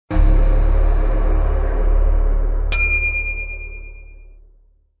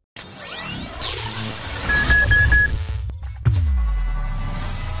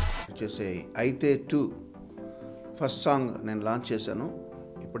చేసే అయితే 2 first song నేను లాంచ్ చేశాను.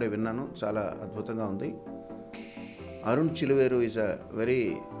 ఇప్పుడే విన్నాను, చాలా అద్భుతంగా ఉంది. Arun Chiluveru is a very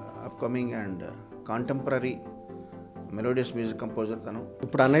upcoming and contemporary melodious music composer. తను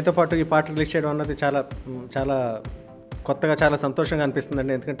ఇప్పుడు అన్నయ్యతో పాటు ఈ పాట రిలీజ్ చేయడం అన్నది చాలా చాలా కొత్తగా, చాలా సంతోషంగా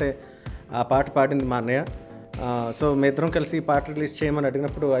అనిపిస్తుందండి. ఎందుకంటే ఆ పాట పాడింది మా అన్నయ్య. సో మీ ఇద్దరం కలిసి ఈ పాట రిలీజ్ చేయమని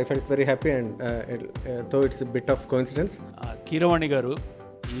అడిగినప్పుడు I felt very happy and though it's bit of coincidence. Keeravani గారు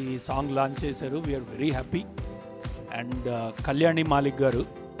ఈ సాంగ్ లాంచ్ చేశారు. We are very happy. And Kalyani Malik గారు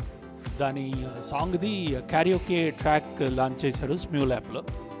దాని సాంగ్ది క్యారియోకే ట్రాక్ లాంచ్ చేశారు స్మ్యూల్ యాప్లో.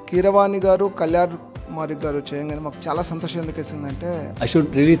 కీరవాణి గారు, కళ్యాణ్ మాలిక్ గారు చేయగానే మాకు చాలా సంతోషం ఎందుకు వేసిందంటే, I should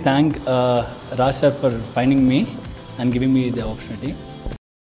really thank Raj sir for finding me and giving me the opportunity.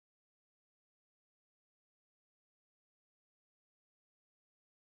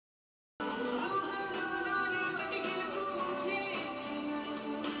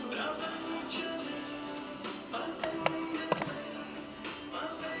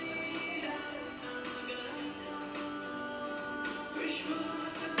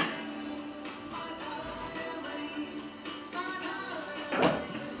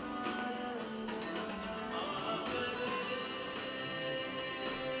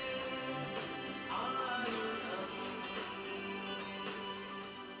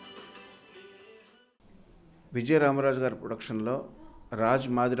 విజయ రామరాజు గారి ప్రొడక్షన్లో రాజ్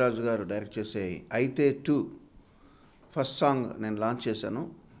మాదిరాజు గారు డైరెక్ట్ చేసే అయితే 2 ఫస్ట్ సాంగ్ నేను లాంచ్ చేశాను.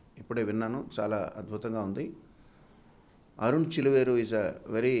 ఇప్పుడే విన్నాను, చాలా అద్భుతంగా ఉంది. Arun Chiluveru is a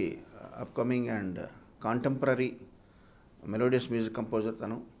very upcoming and contemporary melodious music composer.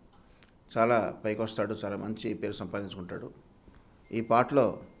 తను చాలా పైకి వస్తాడు, చాలా మంచి పేరు సంపాదించుకుంటాడు. ఈ పాటలో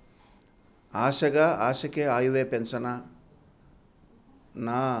ఆశకే ఆయువే పెన్సనా,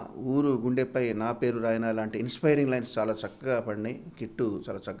 నా ఊరు గుండెపై నా పేరు రాయన లాంటి ఇన్స్పైరింగ్ లైన్స్ చాలా చక్కగా పడినాయి. కిట్టు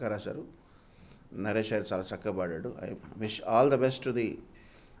చాలా చక్కగా రాశారు, నరేష్ గారు చాలా చక్కగా పాడాడు. I wish all the best to the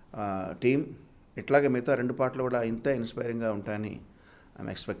team. ఇట్లాగే మిగతా 2 పాటలు కూడా ఇంత ఇన్స్పైరింగ్గా ఉంటాయని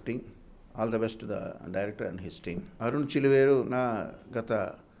I'm expecting. All the best to the director and his team. Arun Chiluveru నా గత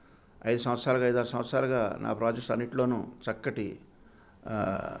 5 సంవత్సరాలుగా 5-6 సంవత్సరాలుగా నా ప్రాజెక్ట్స్ అన్నింటిలోనూ చక్కటి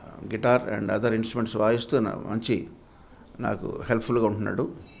గిటార్ అండ్ అదర్ ఇన్స్ట్రుమెంట్స్ వాయిస్తూ మంచి నాకు హెల్ప్ఫుల్గా ఉంటున్నాడు.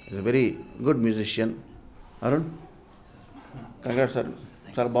 Is a very good musician. Arun, congrats sir,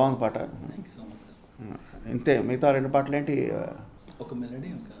 చాలా బాగుంది పాట. ఇంతే, మిగతా 2 పాటలు ఏంటి? ఒక మెలడీ,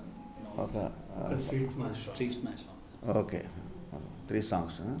 ఒక స్ట్రీట్ స్మాష్. ఓకే, 3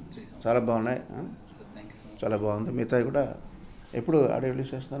 సాంగ్స్ చాలా బాగున్నాయి, చాలా బాగుంది. మిగతావి కూడా ఎప్పుడు ఆడియో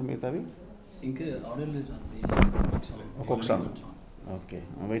రిలీజ్ చేస్తున్నారు? మిగతావి ఇంకా ఆడియో రిలీజ్ ఒక్కొక్క song. Okay,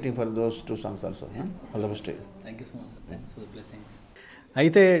 waiting for those 2 songs also. All the best. Thank you so much sir, thanks for the blessings.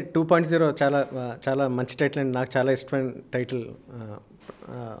 అయితే 2.0 చాలా చాలా మంచి టైటిల్ అండి. నాకు చాలా ఇష్టమైన టైటిల్.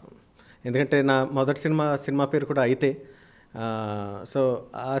 ఎందుకంటే నా మొదటి సినిమా పేరు కూడా అయితే. సో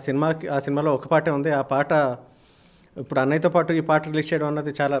ఆ సినిమాలో ఒక పాటే ఉంది. ఆ పాట ఇప్పుడు అన్నయ్యతో పాటు ఈ పాట రిలీజ్ చేయడం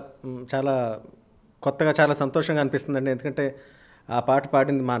అన్నది చాలా చాలా కొత్తగా, చాలా సంతోషంగా అనిపిస్తుందండి. ఎందుకంటే ఆ పాట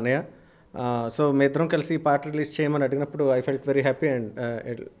పాడింది మా అన్నయ్య. సో మీ ఇద్దరం కలిసి ఈ పాట రిలీజ్ చేయమని అడిగినప్పుడు I felt very happy and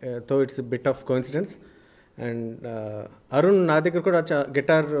though it's bit of coincidence. And Arun నా దగ్గర కూడా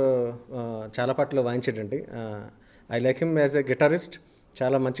గిటార్ చాలా పాటలు వాయించాడండి. I like him as a guitarist.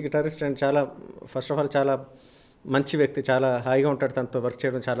 చాలా మంచి గిటారిస్ట్ అండ్ చాలా, ఫస్ట్ ఆఫ్ ఆల్ చాలా మంచి వ్యక్తి. చాలా హాయిగా ఉంటాడు, తనతో వర్క్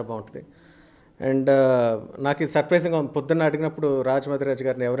చేయడం చాలా బాగుంటుంది. అండ్ నాకు ఇది సర్ప్రైజింగ్గా ఉంది. పొద్దున్న అడిగినప్పుడు రాజ్ మదిరాజు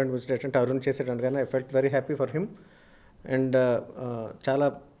గారిని ఎవరైనా విజిట్ అంటే అరుణ్ చేసాడు అనగానే I felt very happy for him. And చాలా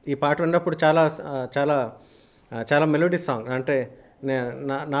ఈ పాట విన్నప్పుడు చాలా చాలా చాలా మెలోడీ సాంగ్. అంటే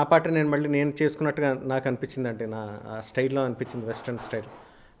నా పాట నేను చేసుకున్నట్టుగా నాకు అనిపించింది. అంటే నా స్టైల్లో అనిపించింది, వెస్ట్రన్ స్టైల్.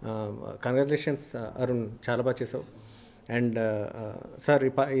 కంగ్రాచులేషన్స్ అరుణ్, చాలా బాగా చేసావు. అండ్ సార్,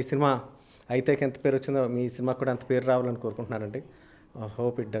 ఈ సినిమా అయితేకి ఎంత పేరు వచ్చిందో మీ సినిమా కూడా అంత పేరు రావాలని కోరుకుంటున్నానండి.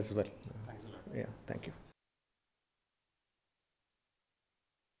 Hope it does well. Yeah, thank you.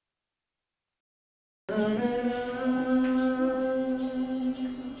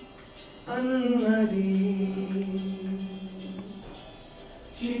 అన్నది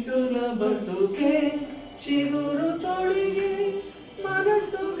చితుల బతుకే చిగురు తొడిగి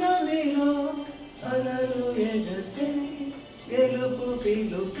మనసు గదిలో అలలు ఎగసే గెలుపు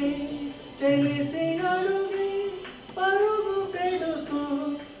పిలుకే తెలిసి అడుగే పరుగు పెడుతూ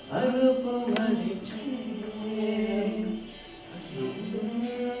అలుపు మరిచే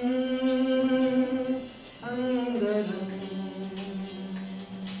అందరం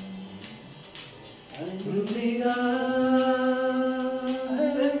అందిగా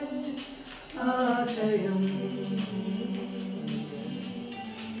ఆశయం.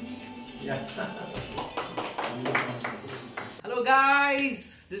 Hello guys,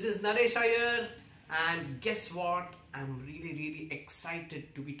 This is Naresh Iyer, and guess what? I'm really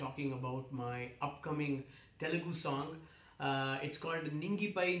excited to be talking about my upcoming Telugu song. It's called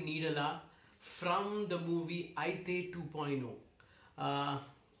Ningipai Needala from the movie Aithe 2.0.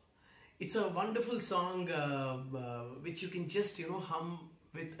 It's a wonderful song which you can just hum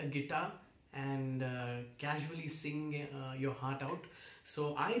with a guitar and casually sing your heart out.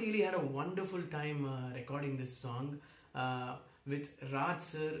 So I really had a wonderful time recording this song with Raj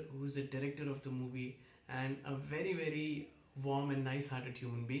sir, who's the director of the movie and a very warm and nice-hearted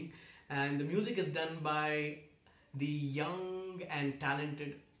human being. And the music is done by the young and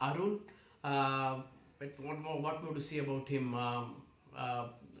talented Arun. But what more to say about him?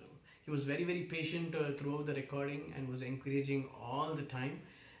 He was very patient throughout the recording and was encouraging all the time.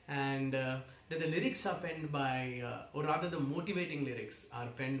 And then the lyrics are penned by, or rather the motivating lyrics are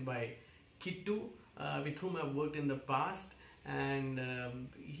penned by Kittu, with whom I've worked in the past. And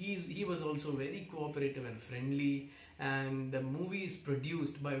he was also very cooperative and friendly. And the movie is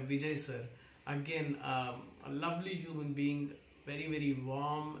produced by Vijay sir. Again, a lovely human being, very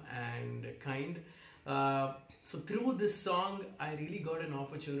warm and kind. So through this song, I really got an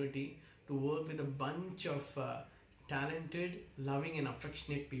opportunity to work with a bunch of talented, loving and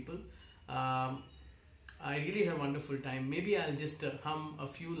affectionate people. I really had a wonderful time. Maybe I'll just hum a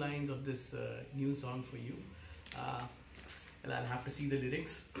few lines of this new song for you. Well, I'll have to see the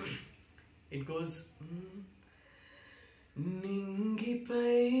lyrics. It goes...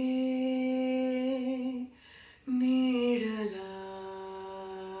 Ningipai Needala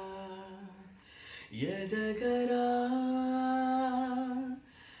Yadagara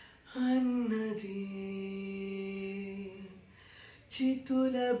Annadi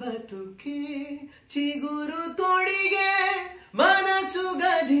Chitula Batuke Chiguru Todige Manasu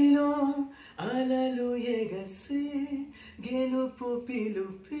Gadilo Alalu Yegase Gelupu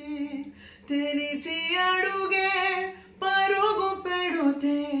Pilupe Telisi Aduge Parugu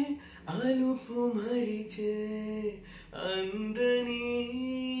Pedute Alupu Mariche Andani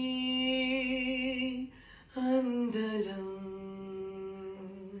Andalam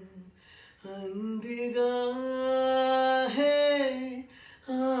Andiga He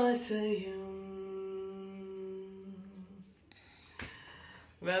Asayam.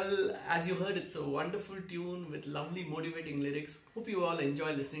 Well, as you heard, it's a wonderful tune with lovely motivating lyrics. Hope you all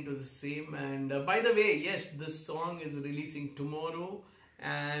enjoy listening to the same. And by the way, yes, this song is releasing tomorrow.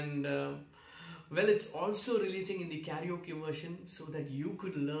 And well, it's also releasing in the karaoke version so that you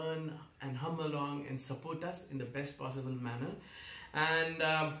could learn and hum along and support us in the best possible manner. And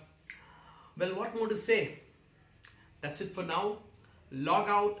well, what more to say? That's it for now. Log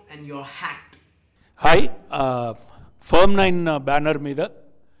out and you're hacked. Hi, Firm 9 banner మీద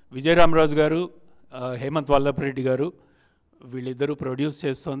విజయ రామరాజు గారు, హేమంత్ వల్లభరెడ్డి గారు వీళ్ళిద్దరూ produce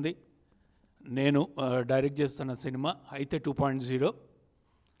చేస్తోంది. నేను direct చేస్తున్న cinema అయితే 2.0.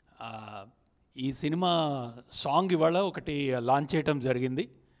 ఈ cinema song ఇవాళ ఒకటి లాంచ్ చేయటం జరిగింది.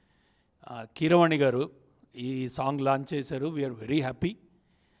 కీరవాణి గారు ఈ సాంగ్ లాంచ్ చేశారు. We are very happy.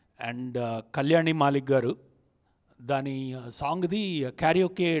 And Kalyani Malik గారు దాని సాంగ్ది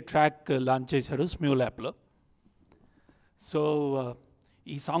క్యారియోకే ట్రాక్ లాంచ్ చేశారు స్మ్యూల్ యాప్లో. సో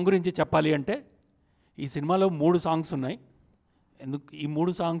ఈ సాంగ్ గురించి చెప్పాలి అంటే ఈ సినిమాలో 3 సాంగ్స్ ఉన్నాయి. ఈ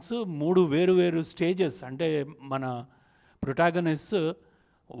 3 సాంగ్స్ 3 వేరు స్టేజెస్, అంటే మన ప్రొటాగనిస్ట్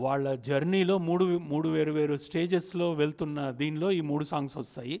వాళ్ళ జర్నీలో 3 వేరు స్టేజెస్లో వెళ్తున్న దీనిలో ఈ 3 సాంగ్స్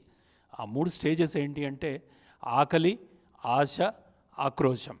వస్తాయి. ఆ 3 స్టేజెస్ ఏంటి అంటే ఆకలి, ఆశ,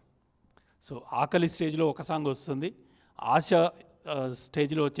 ఆక్రోశం. సో ఆకలి స్టేజ్లో ఒక సాంగ్ వస్తుంది. ఆశ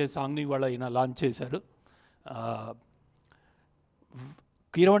స్టేజ్లో వచ్చే సాంగ్ని ఇవాళ ఈయన లాంచ్ చేశారు.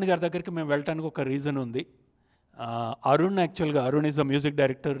 కీరవాణి గారి దగ్గరికి మేము వెళ్ళటానికి ఒక రీజన్ ఉంది. Arun Arun is a music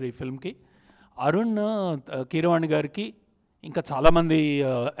director ఈ ఫిల్మ్కి. అరుణ్ కీరవాణి గారికి ఇంకా చాలామంది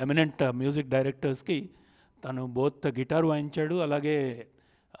ఎమినెంట్ మ్యూజిక్ డైరెక్టర్స్కి తను బోత్ గిటార్ వాయించాడు, అలాగే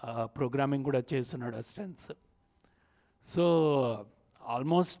ప్రోగ్రామింగ్ కూడా చేస్తున్నాడు అసిస్టెంట్స్. సో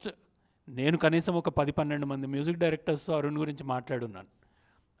ఆల్మోస్ట్ నేను కనీసం ఒక 10-12 మంది మ్యూజిక్ డైరెక్టర్స్తో అరుణ్ గురించి మాట్లాడున్నాను.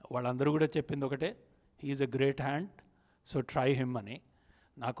 వాళ్ళందరూ కూడా చెప్పింది ఒకటే, he's a great hand, so try him అని.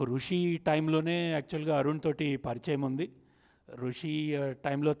 నాకు ఋషి టైంలోనే యాక్చువల్గా అరుణ్ తోటి పరిచయం ఉంది. ఋషి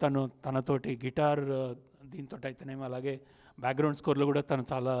టైంలో తనతోటి గిటార్ దీంతో అయితేనేమో అలాగే బ్యాక్గ్రౌండ్ స్కోర్లో కూడా తను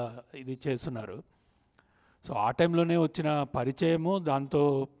చాలా ఇది చేస్తున్నారు. సో ఆ టైంలోనే వచ్చిన పరిచయము, దాంతో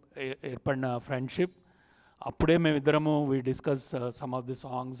ఏర్పడిన ఫ్రెండ్షిప్. అప్పుడే మేమిద్దరము we discuss some of the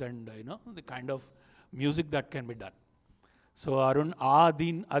songs and the kind of music that can be done. So Arun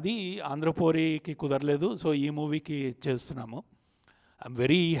అది ఆంధ్రపోరికి కుదరలేదు, సో ఈ మూవీకి చేస్తున్నాము. I'm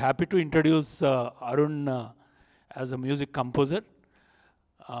very happy to introduce Arun as a music composer.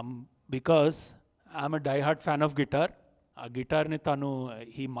 Because I'm a diehard fan of guitar. ఆ గిటార్ని తను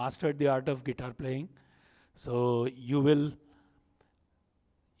he mastered the art of guitar playing. So you will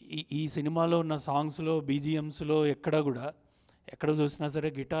ఈ సినిమాలో ఉన్న సాంగ్స్లో బీజిఎమ్స్లో ఎక్కడ చూసినా సరే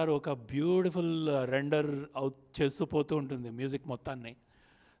గిటార్ ఒక బ్యూటిఫుల్ రెండర్ చేస్తూ పోతూ ఉంటుంది మ్యూజిక్ మొత్తాన్ని.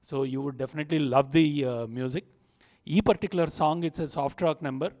 So you would definitely love the music. ఈ particular song it's a soft rock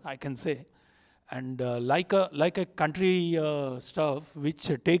number I can say, and like a country stuff which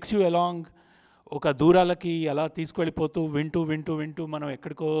takes you along. ఒక దూరాలకి అలా తీసుకువెళ్ళిపోతూ వింటూ మనం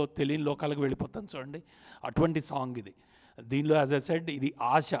ఎక్కడికో తెలియని లోకాలకు వెళ్ళిపోతాం చూడండి, అటువంటి సాంగ్ ఇది. దీనిలో యాజ్ ఐ సెడ్ ఇది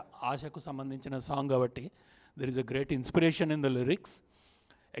ఆశకు సంబంధించిన సాంగ్ కాబట్టి there is a great inspiration in the lyrics.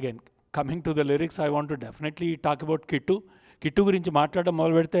 Again coming to the lyrics, I want to definitely talk about kit గురించి మాట్లాడడం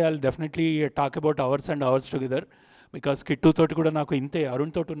మొదలు పెడితే I definitely talk about hours and hours together. Because kit తోటి కూడా నాకు ఇంతే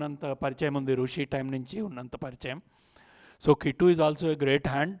అరుణ్ తోటి ఉన్నంత పరిచయం ఉంది, ఋషి టైం నుంచి ఉన్నంత పరిచయం. So kit is also a great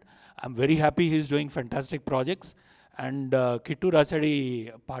hand. I'm very happy he's doing fantastic projects. And kit రాశాడు ఈ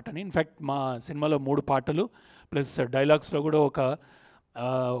పాటని. ఇన్ఫ్యాక్ట్ మా సినిమాలో 3 పాటలు ప్లస్ డైలాగ్స్లో కూడా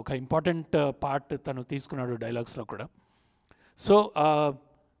ఒక ఇంపార్టెంట్ పార్ట్ తను తీసుకున్నాడు డైలాగ్స్లో కూడా. So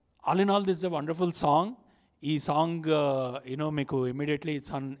all in all this a wonderful song. ఈ సాంగ్ మీకు immediately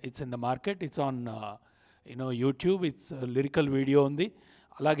it's in the market, it's on YouTube, it's lyrical video ఉంది.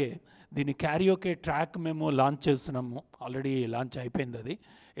 అలాగే దీని క్యారియోకే ట్రాక్ మేము లాంచ్ చేస్తున్నాము, ఆల్రెడీ లాంచ్ అయిపోయింది అది.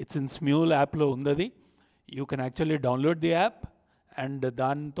 ఇట్స్ ఇన్ స్మ్యూల్ యాప్లో ఉంది అది. You can actually download the app and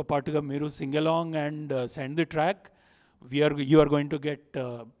దాంతో పాటుగా మీరు Singh along and send the track. you are going to get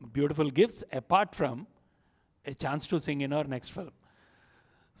beautiful gifts apart from a chance to sing in our next film.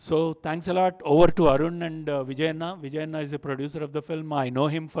 So thanks a lot. Over to Arun and Vijayanna. Vijayanna is a producer of the film. I know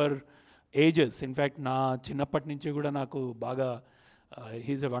him for ages. In fact, na chinnapati nunchi kuda naku baga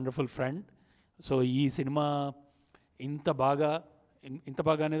he's a wonderful friend. So ee cinema inta baga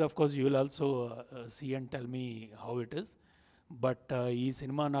anedi of course you will also see and tell me how it is. But ee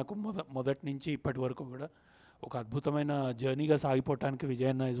cinema naku modati nunchi ippati varaku kuda ఒక అద్భుతమైన జర్నీగా సాగిపోవటానికి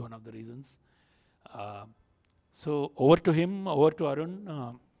విజయన్న is one of the reasons. So over to him, over to Arun.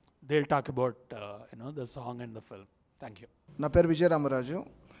 They will talk about the song and the film. Thank you. నా పేరు విజయ రామరాజు,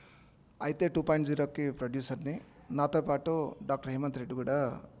 అయితే 2.0కి ప్రొడ్యూసర్ని. నాతో పాటు doctor Hemant Reddy కూడా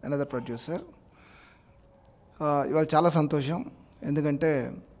another producer. ఇవాళ చాలా సంతోషం, ఎందుకంటే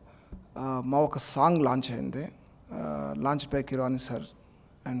మా ఒక సాంగ్ లాంచ్ అయింది. Launch by Keeravani sir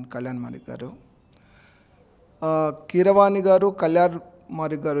and Kalyan Malik గారు. కీరవాణి గారు, కళ్యాణ్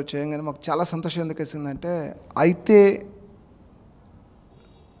మాలిక్ గారు చేయగానే మాకు చాలా సంతోషం ఎందుకు వేసిందంటే, అయితే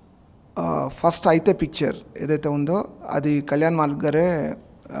ఫస్ట్ అయితే పిక్చర్ ఏదైతే ఉందో అది కళ్యాణ్ మాలిక్ గారే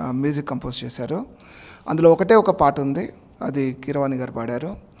మ్యూజిక్ కంపోజ్ చేశారు. అందులో ఒక పాట ఉంది, అది కీరవాణి గారు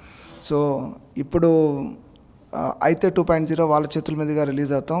పాడారు. సో ఇప్పుడు అయితే 2.0 వాళ్ళ చేతుల మీదుగా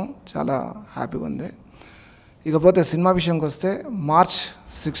రిలీజ్ అవుతాం, చాలా హ్యాపీగా ఉంది. ఇకపోతే సినిమా విషయంకి వస్తే మార్చ్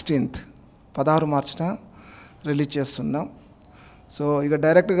 16 మార్చిన రిలీజ్ చేస్తున్నాం. సో ఇక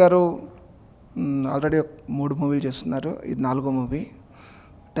డైరెక్టర్ గారు ఆల్రెడీ 3 మూవీలు చేస్తున్నారు, ఇది 4వ మూవీ.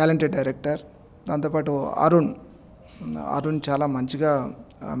 Talented director. దాంతోపాటు అరుణ్ చాలా మంచిగా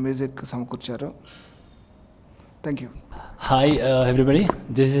music సమకూర్చారు. Thank you. Hi everybody,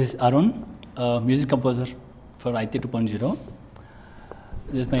 this is Arun, music composer for Aithe 2.0.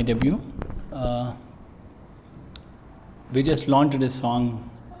 This is my debut. We just launched this song.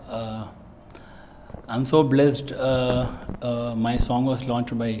 I'm so blessed. My song was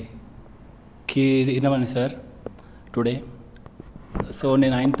launched by Keeravani sir today. So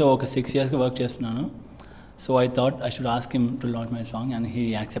నేను ఆయనతో ఒక 6 years work చేస్తున్నాను. So I thought I should ask him to launch my song and he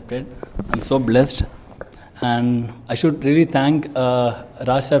accepted. I'm so blessed, and I should really thank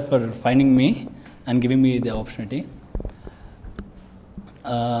Raj sir for finding me and giving me the opportunity.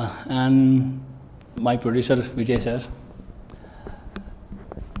 And my producer Vijay sir.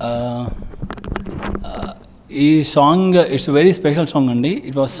 ఈ song it's very special song అండి.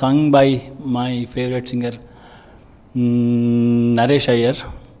 It was sung by my favourite singer Naresh Iyer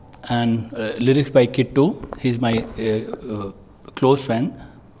and lyrics by kit. He's my close friend.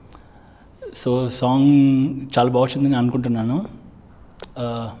 So song చాలా బాగుంటుందని అనుకుంటున్నాను.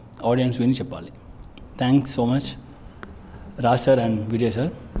 Audience విని చెప్పాలి. Thanks so much Raj sir and Vijay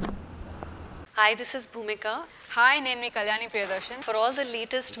sir. Hi, this is Bhumika. Hi, name me Kalyani Priyadarshan. For all the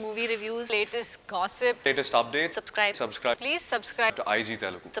latest movie reviews, Latest gossip, latest updates, subscribe please subscribe to IG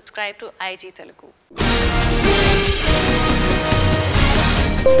Telugu. subscribe to IG Telugu.